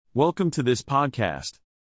Welcome to this podcast.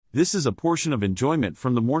 This is a portion of enjoyment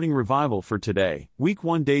from the morning revival for today, week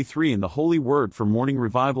 1, day 3 in the Holy Word for morning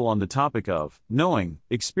revival on the topic of knowing,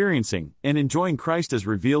 experiencing, and enjoying Christ as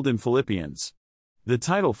revealed in Philippians. The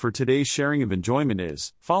title for today's sharing of enjoyment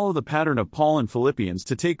is, Follow the Pattern of Paul in Philippians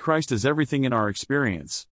to Take Christ as Everything in Our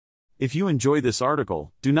Experience. If you enjoy this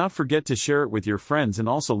article, do not forget to share it with your friends and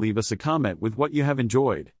also leave us a comment with what you have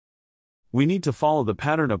enjoyed. We need to follow the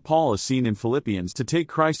pattern of Paul as seen in Philippians to take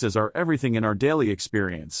Christ as our everything in our daily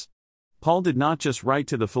experience. Paul did not just write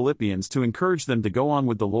to the Philippians to encourage them to go on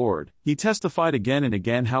with the Lord, he testified again and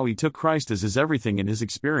again how he took Christ as his everything in his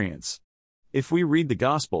experience. If we read the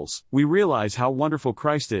Gospels, we realize how wonderful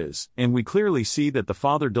Christ is, and we clearly see that the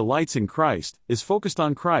Father delights in Christ, is focused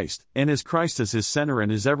on Christ, and has Christ as his center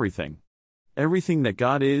and his everything. Everything that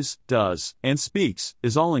God is, does, and speaks,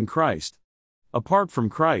 is all in Christ. Apart from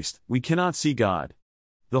Christ, we cannot see God.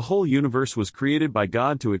 The whole universe was created by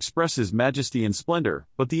God to express His majesty and splendor,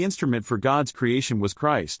 but the instrument for God's creation was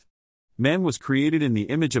Christ. Man was created in the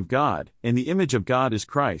image of God, and the image of God is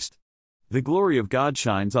Christ. The glory of God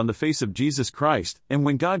shines on the face of Jesus Christ, and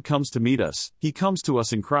when God comes to meet us, He comes to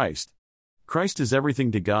us in Christ. Christ is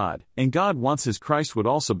everything to God, and God wants His Christ would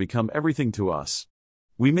also become everything to us.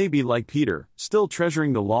 We may be like Peter, still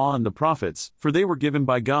treasuring the law and the prophets, for they were given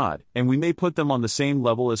by God, and we may put them on the same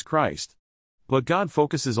level as Christ. But God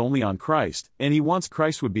focuses only on Christ, and He wants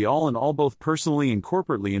Christ would be all in all both personally and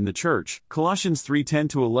corporately in the church, Colossians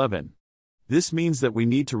 3:10-11. This means that we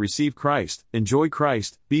need to receive Christ, enjoy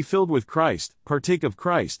Christ, be filled with Christ, partake of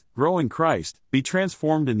Christ, grow in Christ, be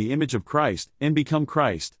transformed in the image of Christ, and become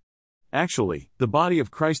Christ. Actually, the body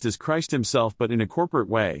of Christ is Christ Himself, but in a corporate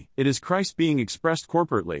way, it is Christ being expressed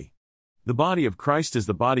corporately. The body of Christ is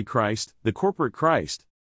the body Christ, the corporate Christ.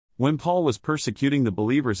 When Paul was persecuting the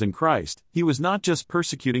believers in Christ, he was not just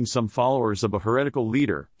persecuting some followers of a heretical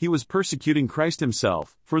leader, he was persecuting Christ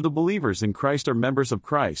Himself, for the believers in Christ are members of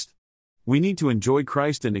Christ. We need to enjoy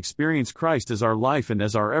Christ and experience Christ as our life and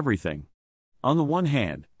as our everything. On the one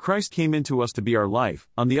hand, Christ came into us to be our life,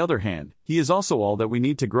 on the other hand, He is also all that we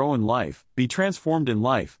need to grow in life, be transformed in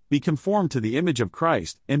life, be conformed to the image of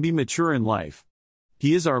Christ, and be mature in life.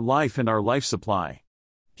 He is our life and our life supply.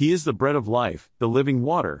 He is the bread of life, the living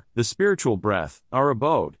water, the spiritual breath, our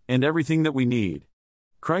abode, and everything that we need.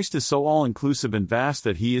 Christ is so all-inclusive and vast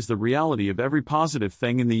that He is the reality of every positive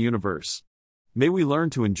thing in the universe. May we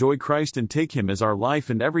learn to enjoy Christ and take Him as our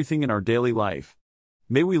life and everything in our daily life.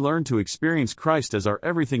 May we learn to experience Christ as our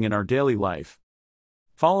everything in our daily life.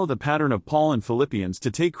 Follow the pattern of Paul in Philippians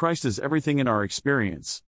to take Christ as everything in our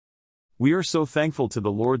experience. We are so thankful to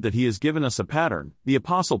the Lord that He has given us a pattern, the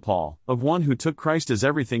Apostle Paul, of one who took Christ as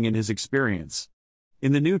everything in his experience.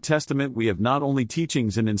 In the New Testament we have not only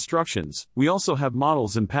teachings and instructions, we also have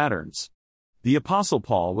models and patterns. The Apostle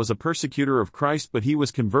Paul was a persecutor of Christ, but he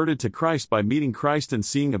was converted to Christ by meeting Christ and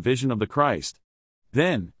seeing a vision of the Christ.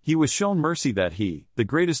 Then, he was shown mercy that he, the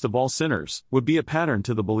greatest of all sinners, would be a pattern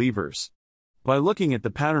to the believers. By looking at the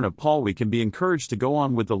pattern of Paul we can be encouraged to go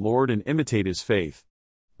on with the Lord and imitate his faith.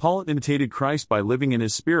 Paul imitated Christ by living in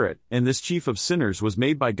His Spirit, and this chief of sinners was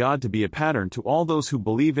made by God to be a pattern to all those who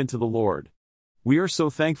believe into the Lord. We are so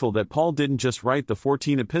thankful that Paul didn't just write the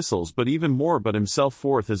 14 epistles but even more but himself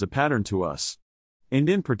forth as a pattern to us. And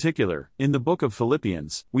in particular, in the book of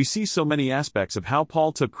Philippians, we see so many aspects of how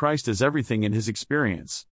Paul took Christ as everything in his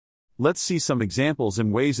experience. Let's see some examples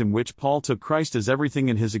and ways in which Paul took Christ as everything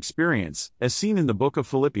in his experience, as seen in the book of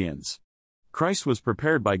Philippians. Christ was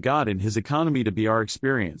prepared by God in His economy to be our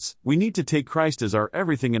experience. We need to take Christ as our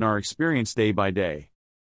everything in our experience day by day.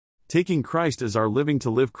 Taking Christ as our living to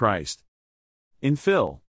live Christ. In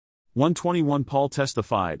Phil 1:21 Paul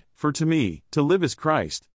testified, "For to me, to live is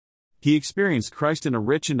Christ." He experienced Christ in a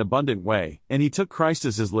rich and abundant way, and he took Christ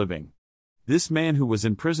as his living. This man who was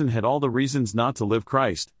in prison had all the reasons not to live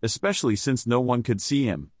Christ, especially since no one could see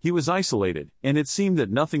him. He was isolated, and it seemed that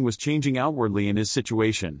nothing was changing outwardly in his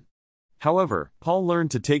situation. However, Paul learned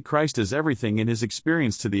to take Christ as everything in his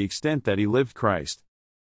experience to the extent that he lived Christ.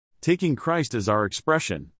 Taking Christ as our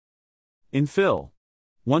expression. In Phil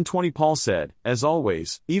 1:20 Paul said, "As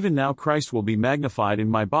always, even now Christ will be magnified in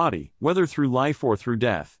my body, whether through life or through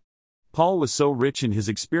death." Paul was so rich in his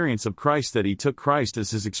experience of Christ that he took Christ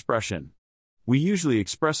as his expression. We usually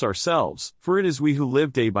express ourselves, for it is we who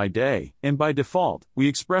live day by day, and by default, we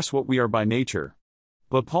express what we are by nature.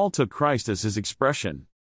 But Paul took Christ as his expression.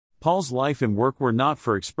 Paul's life and work were not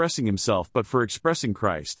for expressing himself but for expressing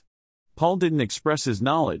Christ. Paul didn't express his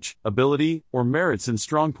knowledge, ability, or merits and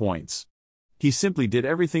strong points. He simply did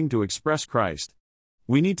everything to express Christ.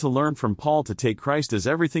 We need to learn from Paul to take Christ as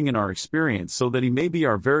everything in our experience so that He may be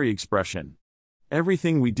our very expression.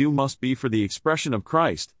 Everything we do must be for the expression of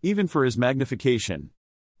Christ, even for His magnification.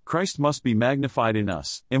 Christ must be magnified in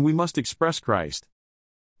us, and we must express Christ.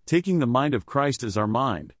 Taking the mind of Christ as our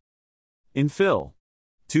mind. In Phil.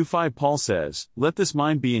 2:5 Paul says, "Let this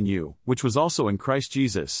mind be in you, which was also in Christ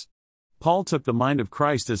Jesus." Paul took the mind of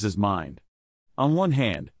Christ as his mind. On one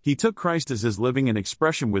hand, he took Christ as his living and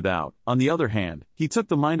expression without; on the other hand, he took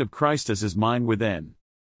the mind of Christ as his mind within.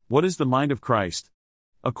 What is the mind of Christ?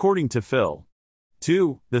 According to Phil.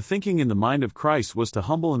 2, the thinking in the mind of Christ was to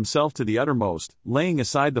humble himself to the uttermost, laying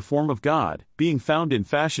aside the form of God, being found in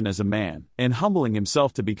fashion as a man, and humbling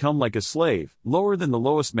himself to become like a slave, lower than the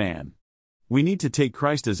lowest man. We need to take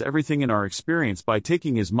Christ as everything in our experience by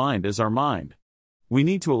taking His mind as our mind. We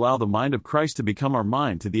need to allow the mind of Christ to become our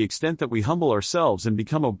mind to the extent that we humble ourselves and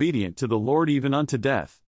become obedient to the Lord even unto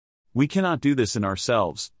death. We cannot do this in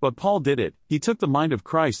ourselves, but Paul did it. He took the mind of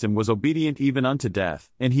Christ and was obedient even unto death,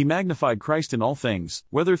 and he magnified Christ in all things,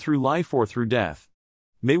 whether through life or through death.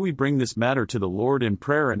 May we bring this matter to the Lord in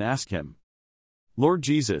prayer and ask Him. Lord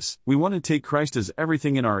Jesus, we want to take Christ as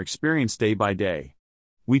everything in our experience day by day.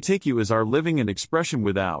 We take You as our living and expression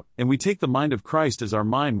without, and we take the mind of Christ as our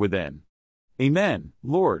mind within. Amen.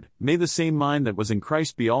 Lord, may the same mind that was in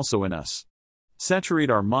Christ be also in us.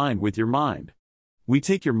 Saturate our mind with Your mind. We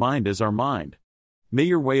take Your mind as our mind. May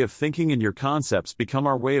Your way of thinking and Your concepts become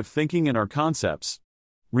our way of thinking and our concepts.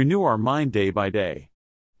 Renew our mind day by day.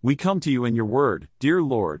 We come to You in Your word, dear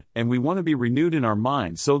Lord, and we want to be renewed in our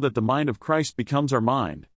mind so that the mind of Christ becomes our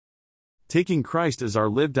mind. Taking Christ as our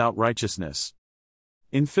lived out righteousness.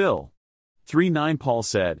 In Phil. 3:9 Paul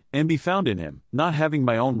said, "And be found in Him, not having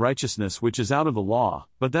my own righteousness which is out of the law,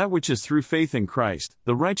 but that which is through faith in Christ,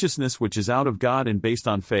 the righteousness which is out of God and based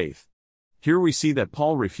on faith." Here we see that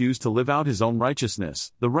Paul refused to live out his own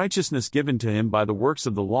righteousness, the righteousness given to him by the works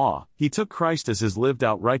of the law. He took Christ as his lived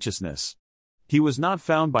out righteousness. He was not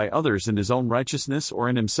found by others in his own righteousness or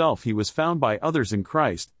in himself, he was found by others in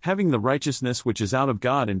Christ, having the righteousness which is out of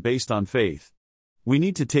God and based on faith. We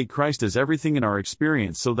need to take Christ as everything in our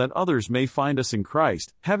experience so that others may find us in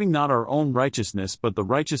Christ, having not our own righteousness but the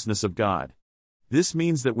righteousness of God. This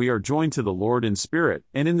means that we are joined to the Lord in spirit,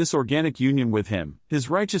 and in this organic union with Him,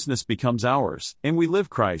 His righteousness becomes ours, and we live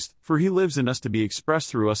Christ, for He lives in us to be expressed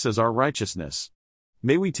through us as our righteousness.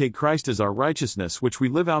 May we take Christ as our righteousness which we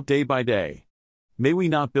live out day by day. May we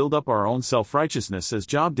not build up our own self-righteousness as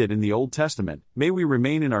Job did in the Old Testament. May we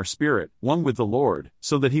remain in our spirit, one with the Lord,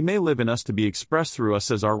 so that He may live in us to be expressed through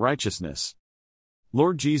us as our righteousness.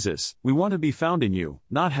 Lord Jesus, we want to be found in You,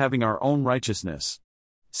 not having our own righteousness.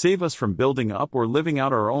 Save us from building up or living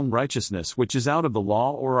out our own righteousness which is out of the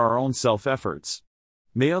law or our own self-efforts.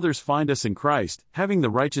 May others find us in Christ, having the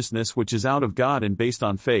righteousness which is out of God and based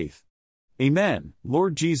on faith. Amen.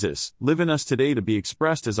 Lord Jesus, live in us today to be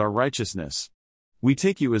expressed as our righteousness. We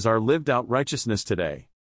take You as our lived out righteousness today.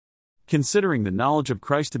 Considering the knowledge of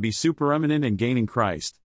Christ to be supereminent and gaining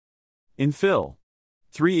Christ. In Phil.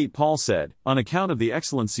 3:8 Paul said, "On account of the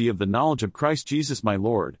excellency of the knowledge of Christ Jesus my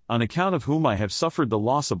Lord, on account of whom I have suffered the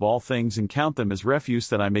loss of all things and count them as refuse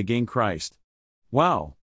that I may gain Christ."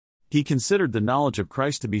 Wow! He considered the knowledge of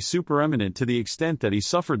Christ to be supereminent to the extent that he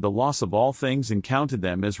suffered the loss of all things and counted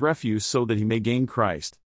them as refuse so that he may gain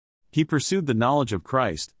Christ. He pursued the knowledge of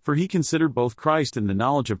Christ, for he considered both Christ and the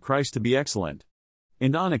knowledge of Christ to be excellent.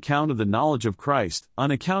 And on account of the knowledge of Christ, on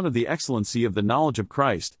account of the excellency of the knowledge of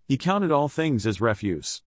Christ, he counted all things as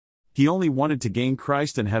refuse. He only wanted to gain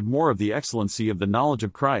Christ and have more of the excellency of the knowledge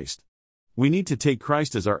of Christ. We need to take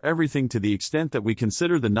Christ as our everything to the extent that we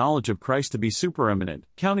consider the knowledge of Christ to be supereminent,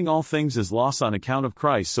 counting all things as loss on account of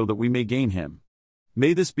Christ so that we may gain Him.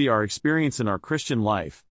 May this be our experience in our Christian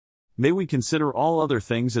life. May we consider all other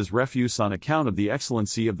things as refuse on account of the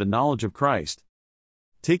excellency of the knowledge of Christ.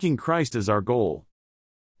 Taking Christ as our goal.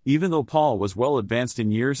 Even though Paul was well advanced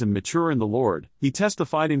in years and mature in the Lord, he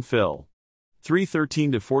testified in Phil.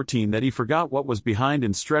 3:13-14 that he forgot what was behind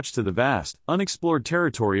and stretched to the vast, unexplored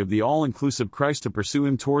territory of the all-inclusive Christ to pursue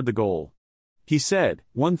Him toward the goal. He said,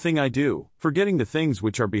 "One thing I do, forgetting the things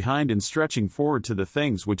which are behind and stretching forward to the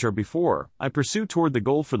things which are before, I pursue toward the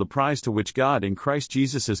goal for the prize to which God in Christ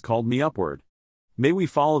Jesus has called me upward." May we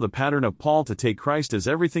follow the pattern of Paul to take Christ as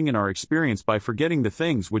everything in our experience by forgetting the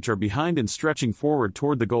things which are behind and stretching forward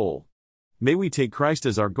toward the goal. May we take Christ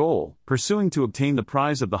as our goal, pursuing to obtain the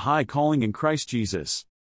prize of the high calling in Christ Jesus.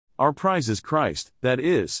 Our prize is Christ, that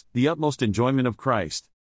is, the utmost enjoyment of Christ.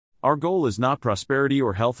 Our goal is not prosperity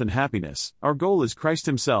or health and happiness, our goal is Christ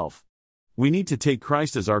Himself. We need to take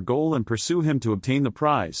Christ as our goal and pursue Him to obtain the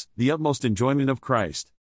prize, the utmost enjoyment of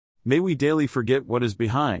Christ. May we daily forget what is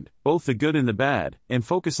behind, both the good and the bad, and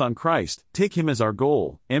focus on Christ, take Him as our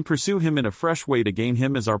goal, and pursue Him in a fresh way to gain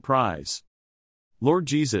Him as our prize. Lord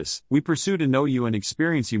Jesus, we pursue to know You and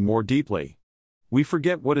experience You more deeply. We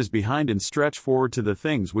forget what is behind and stretch forward to the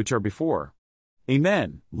things which are before.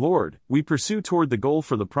 Amen. Lord, we pursue toward the goal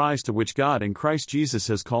for the prize to which God in Christ Jesus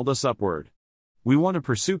has called us upward. We want to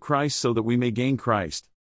pursue Christ so that we may gain Christ.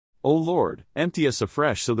 O Lord, empty us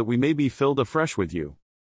afresh so that we may be filled afresh with You.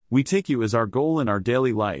 We take You as our goal in our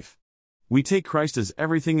daily life. We take Christ as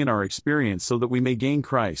everything in our experience so that we may gain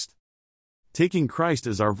Christ. Taking Christ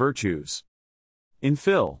as our virtues. In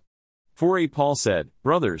Phil. 4:8 Paul said,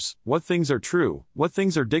 Brothers, what things are true, what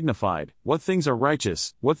things are dignified, what things are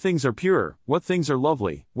righteous, what things are pure, what things are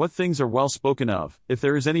lovely, what things are well spoken of, if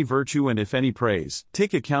there is any virtue and if any praise,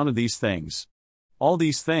 take account of these things. All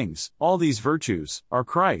these things, all these virtues, are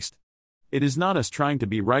Christ. It is not us trying to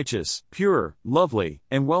be righteous, pure, lovely,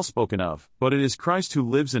 and well spoken of, but it is Christ who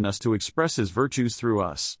lives in us to express His virtues through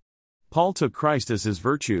us. Paul took Christ as his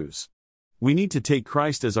virtues. We need to take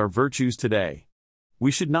Christ as our virtues today.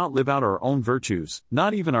 We should not live out our own virtues,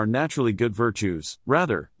 not even our naturally good virtues.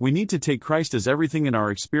 Rather, we need to take Christ as everything in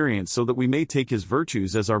our experience so that we may take His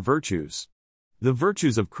virtues as our virtues. The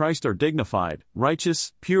virtues of Christ are dignified,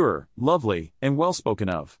 righteous, pure, lovely, and well spoken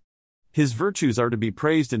of. His virtues are to be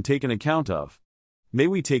praised and taken account of. May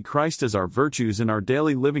we take Christ as our virtues in our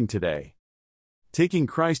daily living today. Taking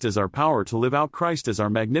Christ as our power to live out Christ as our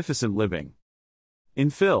magnificent living. In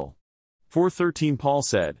Phil. 4:13 Paul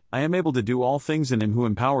said, I am able to do all things in Him who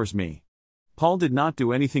empowers me. Paul did not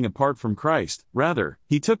do anything apart from Christ, rather,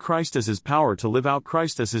 he took Christ as his power to live out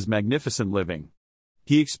Christ as his magnificent living.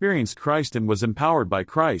 He experienced Christ and was empowered by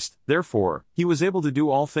Christ, therefore, he was able to do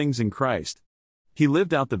all things in Christ. He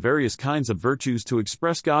lived out the various kinds of virtues to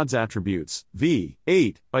express God's attributes. v.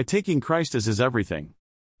 8, by taking Christ as his everything.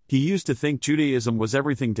 He used to think Judaism was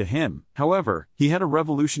everything to him, however, he had a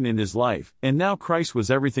revolution in his life, and now Christ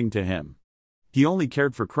was everything to him. He only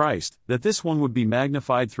cared for Christ, that this one would be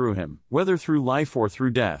magnified through him, whether through life or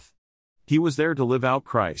through death. He was there to live out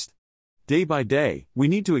Christ. Day by day, we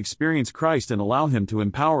need to experience Christ and allow Him to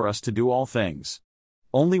empower us to do all things.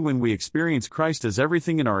 Only when we experience Christ as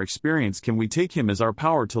everything in our experience can we take Him as our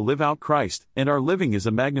power to live out Christ, and our living is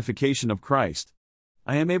a magnification of Christ.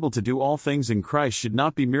 I am able to do all things in Christ should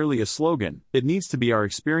not be merely a slogan, it needs to be our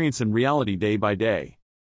experience and reality day by day.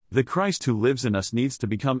 The Christ who lives in us needs to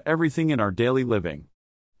become everything in our daily living.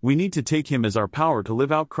 We need to take Him as our power to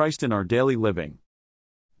live out Christ in our daily living.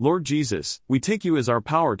 Lord Jesus, we take You as our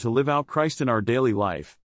power to live out Christ in our daily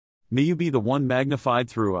life. May You be the one magnified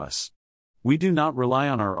through us. We do not rely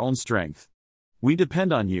on our own strength. We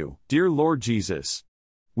depend on You, dear Lord Jesus.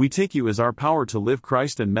 We take You as our power to live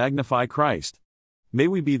Christ and magnify Christ. May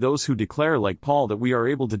we be those who declare like Paul that we are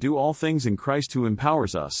able to do all things in Christ who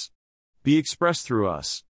empowers us. Be expressed through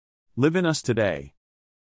us. Live in us today.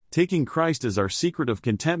 Taking Christ as our secret of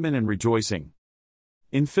contentment and rejoicing.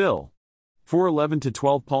 In Phil.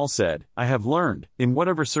 4:11-12 Paul said, I have learned, in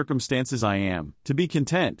whatever circumstances I am, to be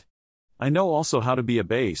content. I know also how to be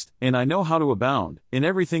abased, and I know how to abound. In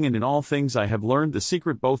everything and in all things I have learned the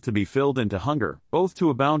secret both to be filled and to hunger, both to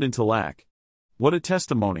abound and to lack. What a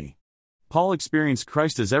testimony! Paul experienced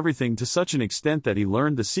Christ as everything to such an extent that he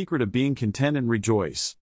learned the secret of being content and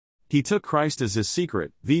rejoice. He took Christ as his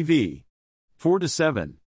secret, VV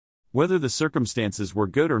 4-7. Whether the circumstances were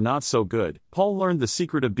good or not so good, Paul learned the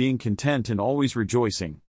secret of being content and always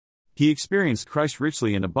rejoicing. He experienced Christ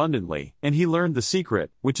richly and abundantly, and he learned the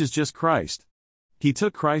secret, which is just Christ. He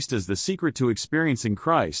took Christ as the secret to experiencing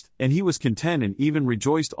Christ, and he was content and even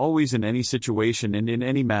rejoiced always in any situation and in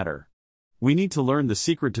any matter. We need to learn the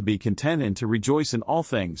secret to be content and to rejoice in all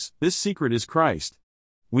things. This secret is Christ.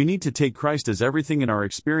 We need to take Christ as everything in our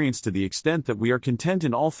experience to the extent that we are content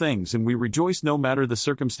in all things and we rejoice no matter the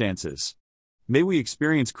circumstances. May we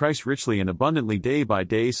experience Christ richly and abundantly day by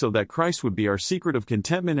day so that Christ would be our secret of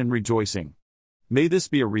contentment and rejoicing. May this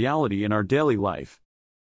be a reality in our daily life.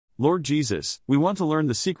 Lord Jesus, we want to learn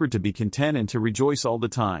the secret to be content and to rejoice all the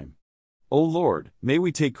time. O Lord, may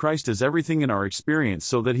we take Christ as everything in our experience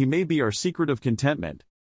so that he may be our secret of contentment.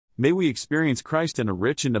 May we experience Christ in a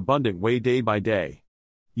rich and abundant way day by day.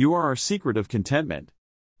 You are our secret of contentment.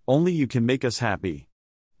 Only you can make us happy.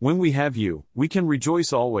 When we have you, we can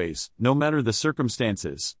rejoice always, no matter the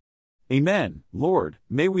circumstances. Amen. Lord,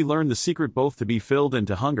 may we learn the secret both to be filled and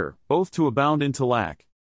to hunger, both to abound and to lack.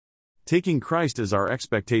 Taking Christ as our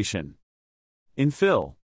expectation. In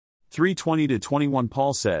Phil. 3:20-21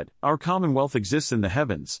 Paul said, Our commonwealth exists in the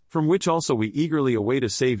heavens, from which also we eagerly await a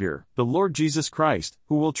Savior, the Lord Jesus Christ,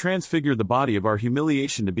 who will transfigure the body of our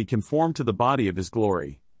humiliation to be conformed to the body of his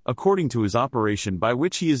glory. according to his operation by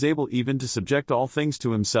which he is able even to subject all things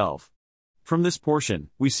to himself. From this portion,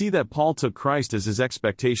 we see that Paul took Christ as his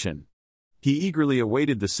expectation. He eagerly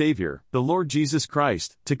awaited the Savior, the Lord Jesus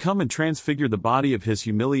Christ, to come and transfigure the body of his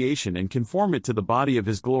humiliation and conform it to the body of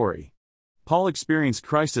his glory. Paul experienced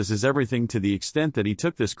Christ as his everything to the extent that he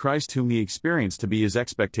took this Christ whom he experienced to be his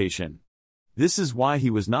expectation. This is why he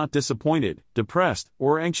was not disappointed, depressed,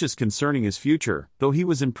 or anxious concerning his future. Though he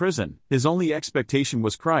was in prison, his only expectation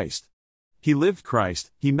was Christ. He lived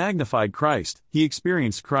Christ, he magnified Christ, he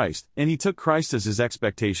experienced Christ, and he took Christ as his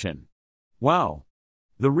expectation. Wow!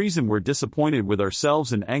 The reason we're disappointed with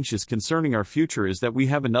ourselves and anxious concerning our future is that we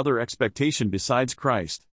have another expectation besides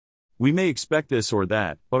Christ. We may expect this or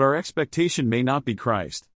that, but our expectation may not be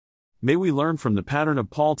Christ. May we learn from the pattern of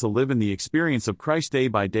Paul to live in the experience of Christ day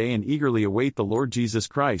by day and eagerly await the Lord Jesus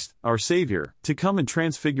Christ, our Savior, to come and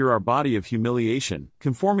transfigure our body of humiliation,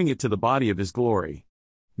 conforming it to the body of his glory.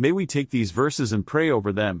 May we take these verses and pray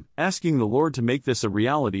over them, asking the Lord to make this a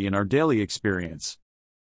reality in our daily experience.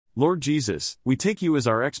 Lord Jesus, we take you as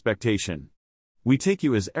our expectation. We take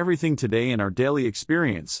you as everything today in our daily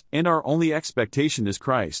experience, and our only expectation is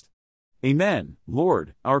Christ. Amen.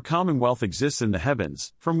 Lord, our commonwealth exists in the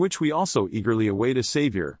heavens, from which we also eagerly await a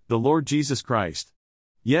Savior, the Lord Jesus Christ.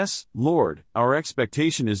 Yes, Lord, our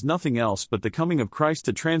expectation is nothing else but the coming of Christ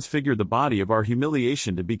to transfigure the body of our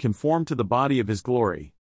humiliation to be conformed to the body of his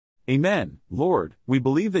glory. Amen. Lord, we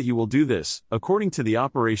believe that you will do this, according to the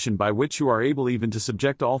operation by which you are able even to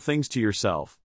subject all things to yourself.